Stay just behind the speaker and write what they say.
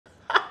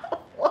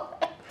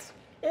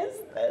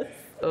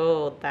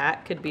Oh,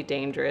 that could be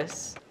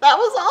dangerous. That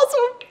was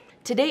awesome.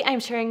 Today I'm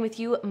sharing with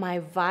you my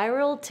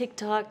viral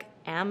TikTok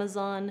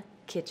Amazon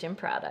kitchen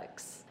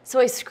products. So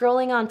I was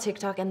scrolling on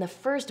TikTok and the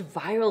first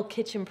viral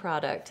kitchen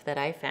product that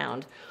I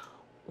found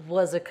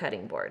was a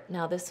cutting board.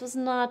 Now this was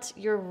not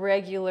your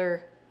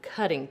regular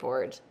cutting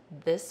board.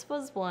 This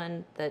was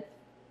one that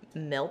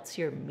melts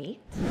your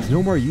meat.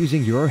 No more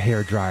using your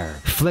hair dryer.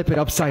 Flip it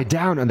upside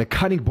down and the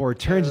cutting board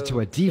turns into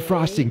a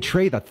defrosting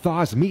tray that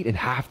thaws meat in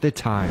half the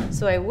time.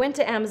 So I went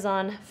to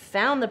Amazon,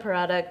 found the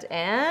product,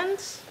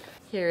 and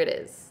here it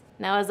is.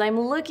 Now as I'm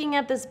looking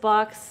at this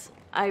box,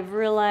 I've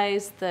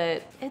realized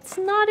that it's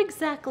not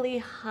exactly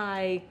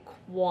high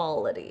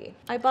quality.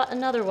 I bought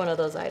another one of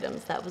those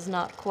items that was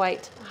not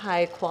quite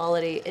high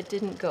quality. It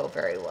didn't go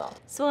very well.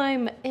 So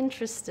I'm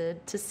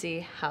interested to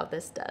see how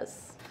this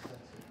does.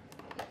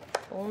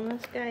 Pulling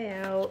this guy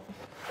out.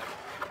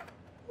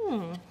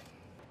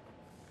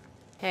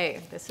 Hey,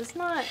 this is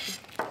not,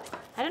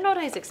 I don't know what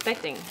I was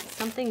expecting.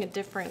 Something a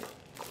different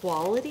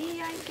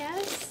quality, I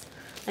guess?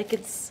 Like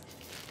it's,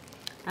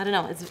 I don't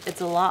know,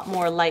 it's a lot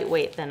more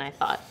lightweight than I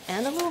thought,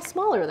 and a little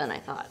smaller than I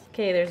thought.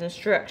 Okay, there's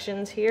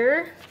instructions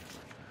here.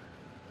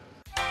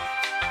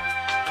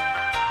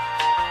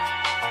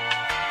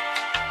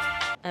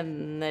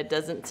 And that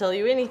doesn't tell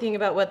you anything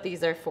about what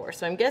these are for,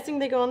 so I'm guessing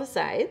they go on the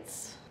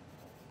sides.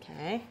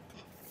 Okay.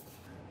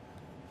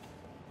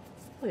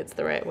 Hopefully it's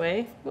the right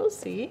way. We'll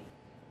see.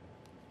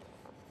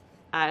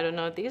 I don't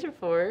know what these are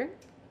for.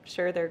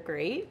 Sure, they're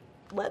great.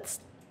 Let's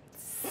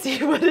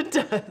see what it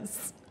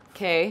does.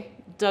 Okay,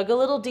 dug a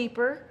little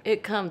deeper.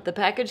 The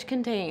package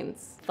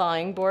contains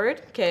thawing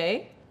board,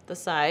 okay. The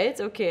sides,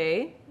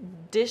 okay.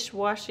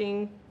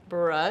 Dishwashing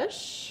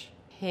brush.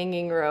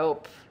 Hanging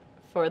rope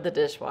for the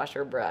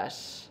dishwasher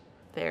brush.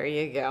 There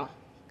you go.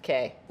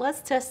 Okay,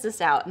 let's test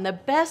this out. And the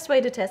best way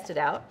to test it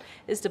out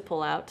is to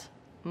pull out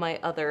my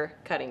other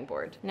cutting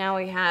board. Now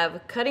we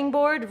have cutting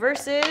board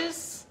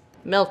versus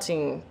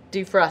melting,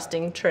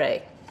 defrosting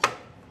tray.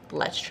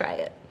 Let's try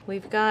it.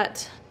 We've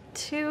got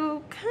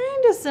two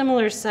kind of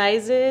similar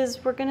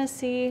sizes. We're gonna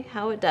see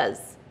how it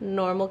does.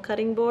 Normal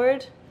cutting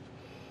board,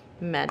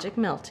 magic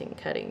melting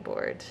cutting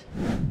board.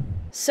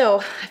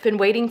 So I've been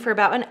waiting for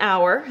about an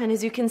hour, and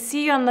as you can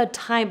see on the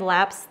time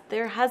lapse,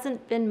 there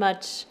hasn't been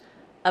much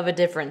of a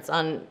difference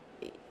on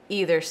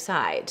either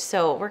side.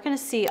 So we're gonna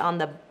see on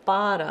the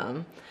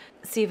bottom,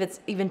 see if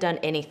it's even done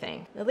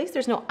anything. At least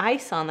there's no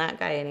ice on that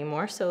guy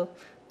anymore, so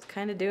it's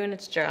kind of doing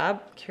its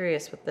job.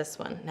 Curious with this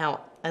one.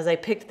 Now, as I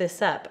picked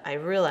this up, I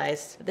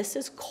realized this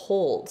is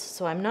cold,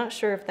 so I'm not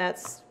sure if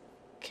that's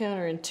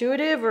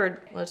counterintuitive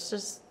or let's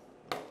just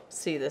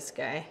see this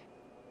guy.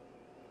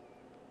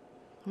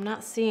 I'm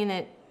not seeing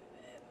it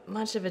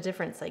much of a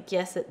difference. Like,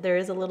 yes, there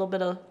is a little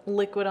bit of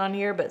liquid on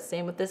here, but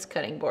same with this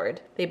cutting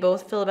board. They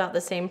both feel about the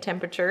same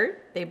temperature.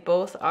 They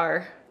both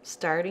are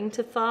starting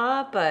to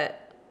thaw,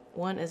 but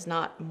one is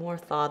not more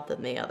thawed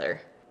than the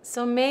other.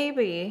 So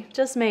maybe,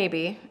 just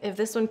maybe, if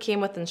this one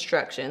came with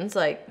instructions,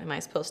 like, am I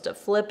supposed to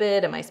flip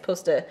it?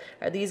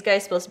 Are these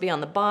guys supposed to be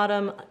on the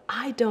bottom?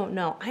 I don't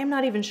know. I'm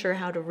not even sure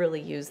how to really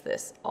use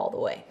this all the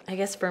way. I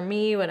guess for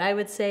me, what I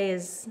would say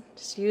is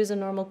just use a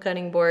normal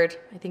cutting board.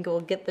 I think it will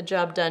get the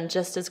job done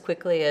just as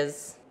quickly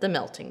as the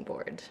melting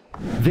board.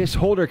 This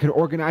holder can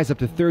organize up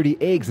to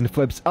 30 eggs and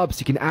flips up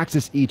so you can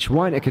access each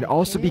one. It can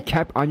also be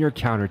kept on your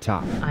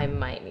countertop. I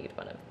might need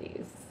one of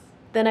these.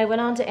 Then I went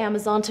on to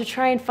Amazon to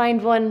try and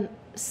find one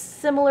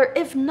similar,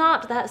 if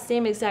not that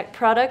same exact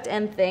product,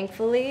 and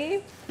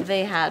thankfully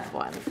they had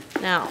one.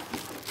 Now,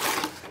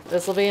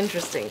 this will be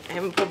interesting. I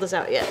haven't pulled this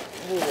out yet.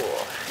 Ooh.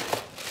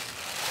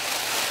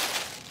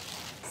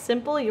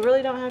 Simple, you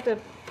really don't have to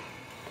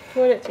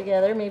put it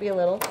together, maybe a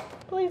little.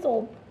 Please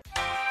hold.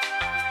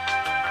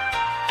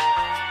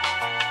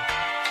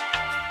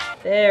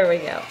 There we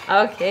go.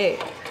 Okay.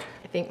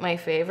 I think my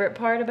favorite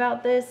part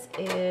about this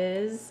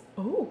is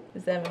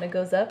that when it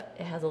goes up,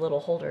 it has a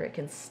little holder. It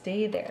can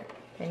stay there.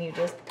 And you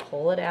just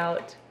pull it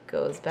out,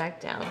 goes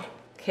back down.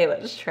 Okay,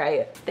 let's try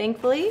it.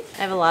 Thankfully, I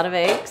have a lot of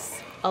eggs.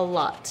 A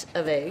lot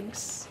of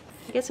eggs.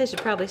 I guess I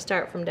should probably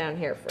start from down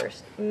here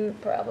first.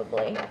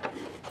 Probably.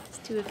 Let's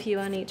do a few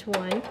on each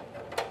one.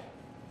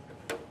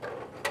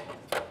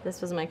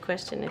 This was my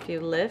question. If you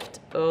lift,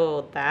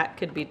 oh, that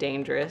could be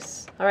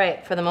dangerous. All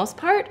right, for the most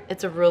part,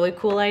 it's a really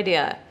cool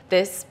idea.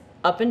 This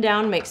up and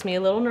down makes me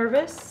a little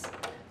nervous.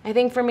 I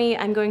think for me,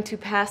 I'm going to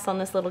pass on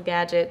this little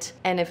gadget,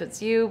 and if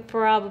it's you,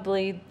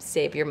 probably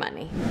save your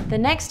money. The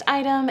next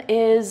item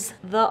is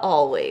the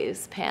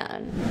Always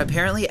pan.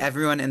 Apparently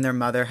everyone and their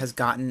mother has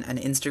gotten an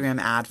Instagram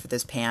ad for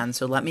this pan,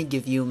 so let me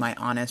give you my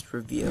honest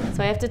review.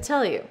 So I have to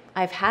tell you,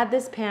 I've had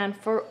this pan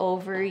for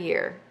over a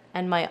year.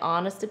 And my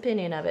honest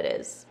opinion of it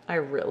is, I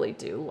really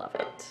do love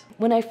it.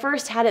 When I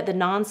first had it, the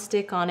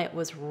non-stick on it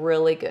was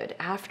really good.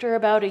 After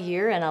about a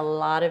year and a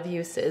lot of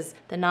uses,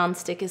 the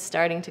non-stick is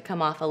starting to come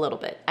off a little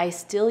bit. I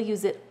still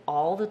use it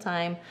all the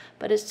time,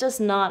 but it's just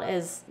not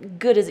as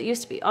good as it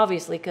used to be,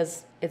 obviously,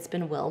 because it's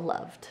been well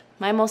loved.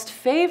 My most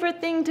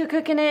favorite thing to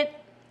cook in it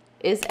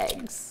is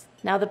eggs.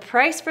 Now the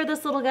price for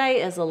this little guy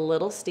is a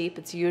little steep.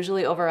 It's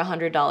usually over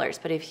 $100,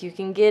 but if you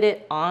can get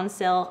it on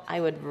sale,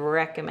 I would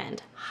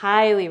recommend,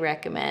 highly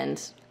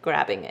recommend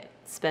grabbing it,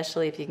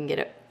 especially if you can get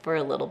it for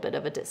a little bit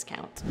of a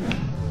discount.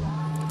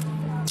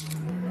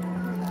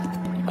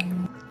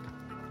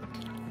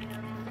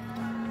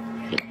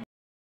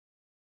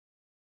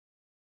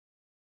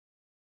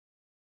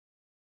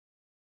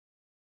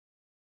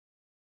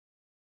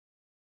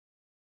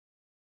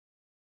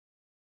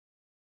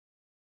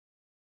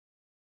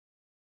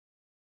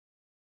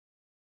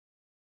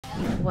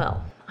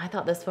 Well, I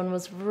thought this one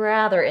was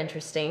rather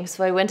interesting,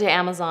 so I went to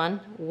Amazon,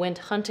 went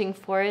hunting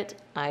for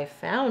it, I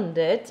found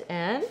it,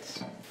 and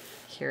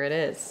here it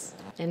is.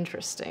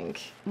 Interesting.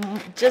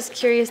 Just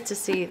curious to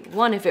see,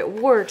 one, if it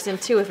works,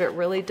 and two, if it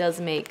really does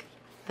make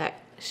that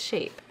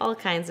shape. All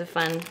kinds of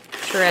fun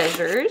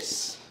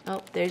treasures.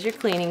 Oh, there's your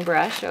cleaning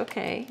brush.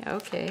 Okay,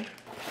 okay.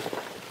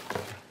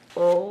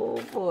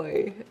 Oh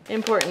boy.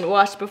 Important,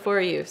 wash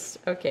before use.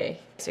 Okay,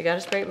 so you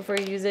gotta spray it before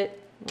you use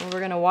it. Well,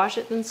 we're gonna wash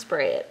it and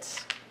spray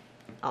it.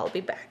 I'll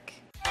be back.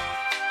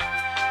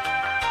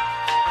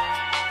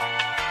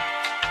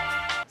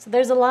 So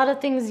there's a lot of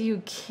things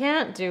you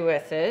can't do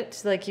with it.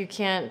 Like you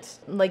can't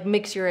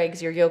mix your eggs,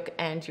 your yolk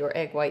and your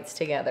egg whites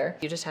together.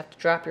 You just have to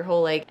drop your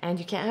whole egg and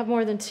you can't have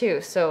more than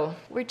 2. So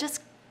we're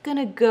just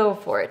gonna go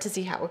for it to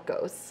see how it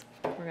goes.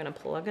 We're gonna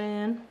plug it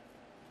in.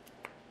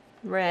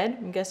 Red,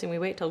 I'm guessing we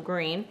wait till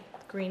green.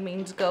 Green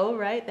means go,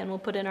 right? Then we'll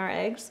put in our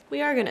eggs.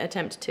 We are gonna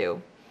attempt 2.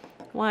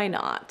 Why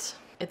not?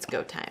 It's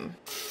go time.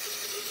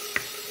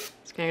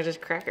 Just gonna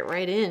just crack it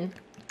right in.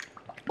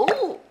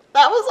 Oh,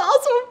 that was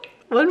awesome.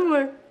 One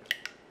more.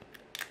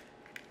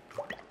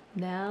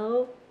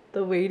 Now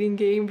the waiting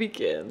game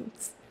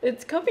begins.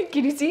 It's coming,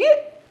 can you see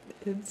it?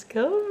 It's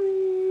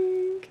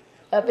coming.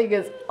 That thing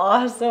is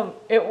awesome.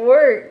 It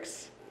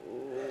works.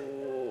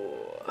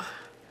 Ooh.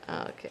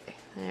 Okay,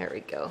 there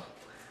we go.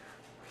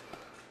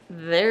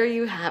 There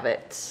you have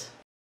it.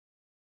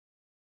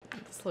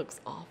 This looks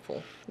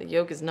awful. The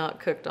yolk is not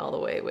cooked all the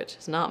way, which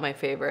is not my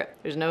favorite.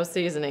 There's no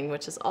seasoning,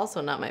 which is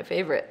also not my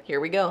favorite. Here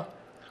we go.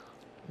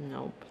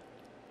 Nope.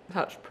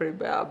 That's pretty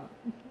bad.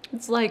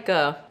 It's like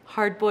a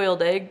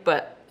hard-boiled egg,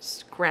 but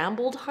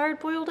scrambled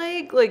hard-boiled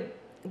egg. Like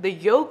the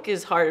yolk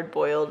is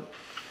hard-boiled,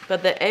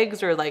 but the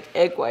eggs are like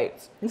egg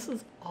whites. This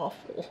is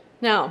awful.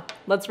 Now,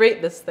 let's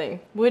rate this thing.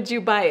 Would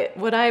you buy it?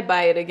 Would I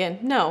buy it again?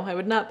 No, I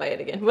would not buy it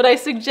again. Would I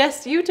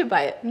suggest you to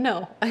buy it?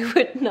 No, I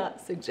would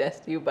not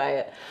suggest you buy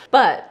it.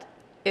 But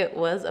it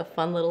was a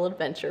fun little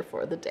adventure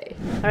for the day.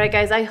 All right,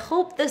 guys, I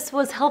hope this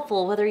was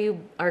helpful, whether you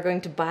are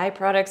going to buy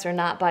products or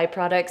not buy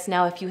products.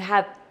 Now, if you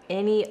have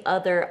any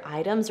other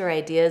items or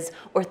ideas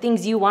or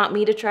things you want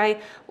me to try,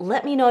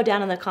 let me know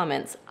down in the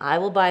comments. I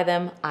will buy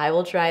them, I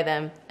will try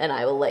them, and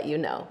I will let you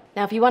know.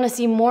 Now, if you want to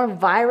see more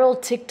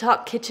viral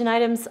TikTok kitchen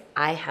items,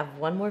 I have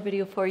one more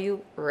video for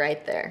you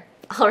right there.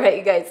 All right,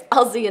 you guys,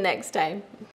 I'll see you next time.